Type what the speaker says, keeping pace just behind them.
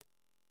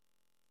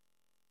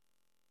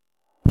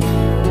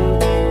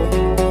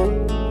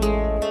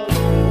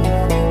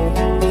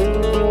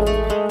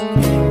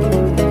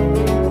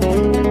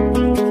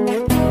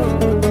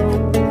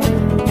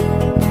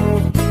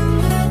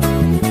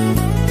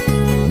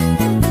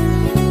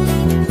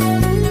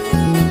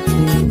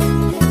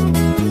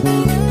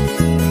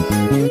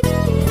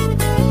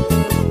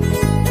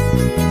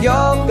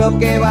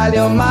que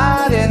valió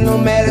madre, no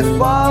me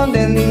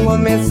responde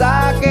ningún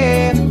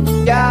mensaje.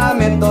 Ya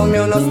me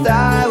tomé unos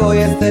tragos y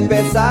estoy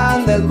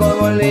pensando en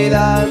cómo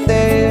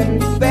olvidarte.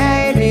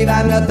 Baby,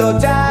 dame otro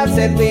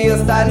chance, tú y yo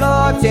esta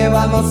noche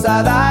vamos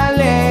a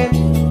darle.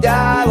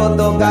 Ya hago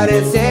tocar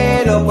el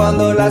cielo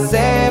cuando lo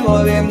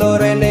hacemos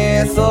viendo en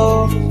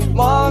eso.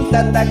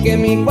 Móntate aquí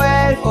en mi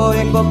cuerpo,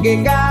 dejo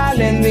que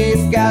calen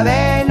mis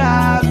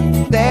cadenas.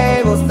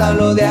 Te gustan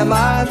los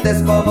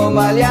diamantes como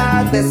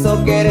maleantes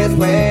o que eres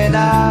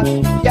buena.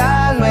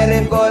 Ya no hay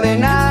rencor de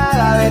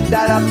nada, vete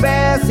a la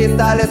pez y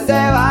tal se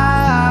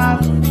va.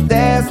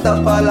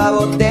 Destapa la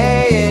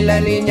botella y la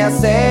niña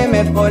se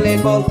me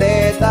pone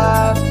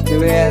contenta.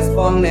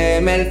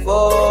 Respóndeme el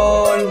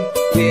phone,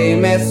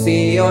 dime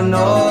sí o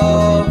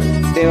no.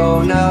 De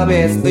una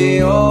vez tú y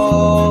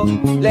yo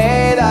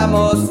le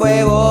damos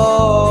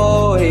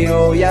fuego.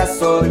 Yo ya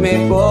soy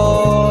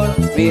mejor,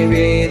 mi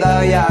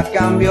vida ya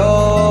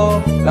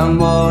cambió. La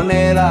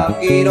moneda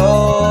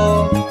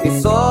giró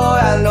y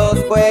sobran los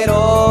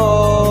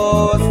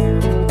cueros.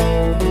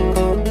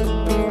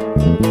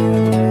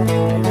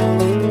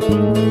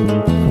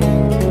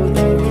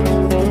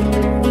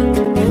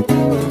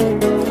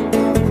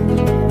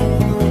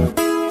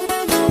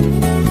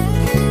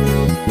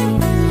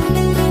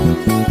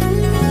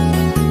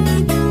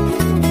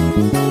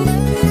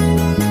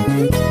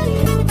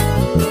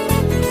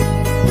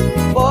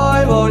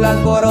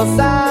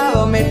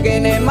 Alborozado, me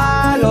tiene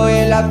malo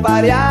el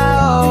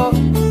apareado.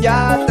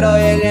 Ya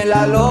traen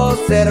la luz,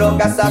 cerro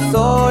casa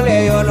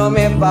sole, yo no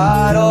me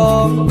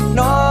paro.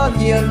 No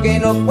quiero que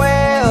no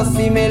puedo,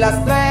 si me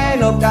las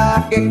trueno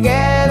cada que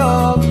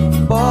quiero.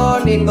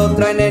 Bonito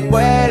truena el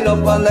vuelo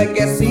cuando el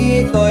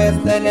quesito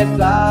está en el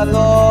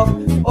plato.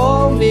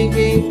 Un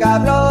bling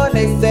cabrón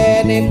está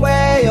en el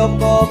cuello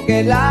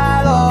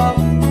congelado.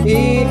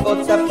 Y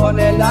se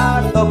pone el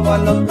alto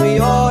cuando tú y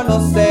yo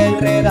nos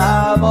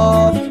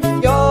enredamos.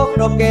 Yo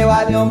creo que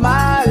valió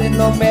mal,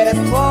 no me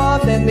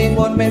responde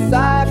ningún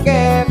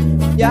mensaje.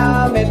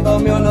 Ya me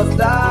tomé unos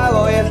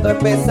tragos y estoy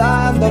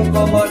pensando en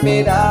cómo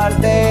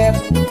olvidarte.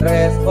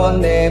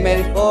 Respóndeme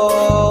el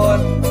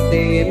phone,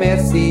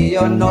 dime sí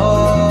o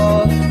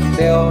no.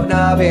 De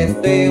una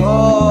vez tú y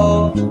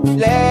yo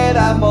le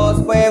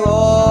damos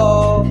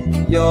fuego.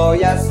 Yo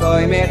ya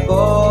soy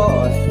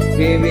mejor,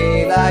 mi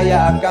vida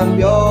ya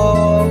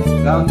cambió.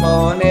 La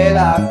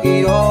moneda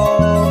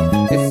giró,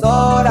 es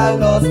hora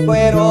los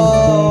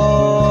cueros.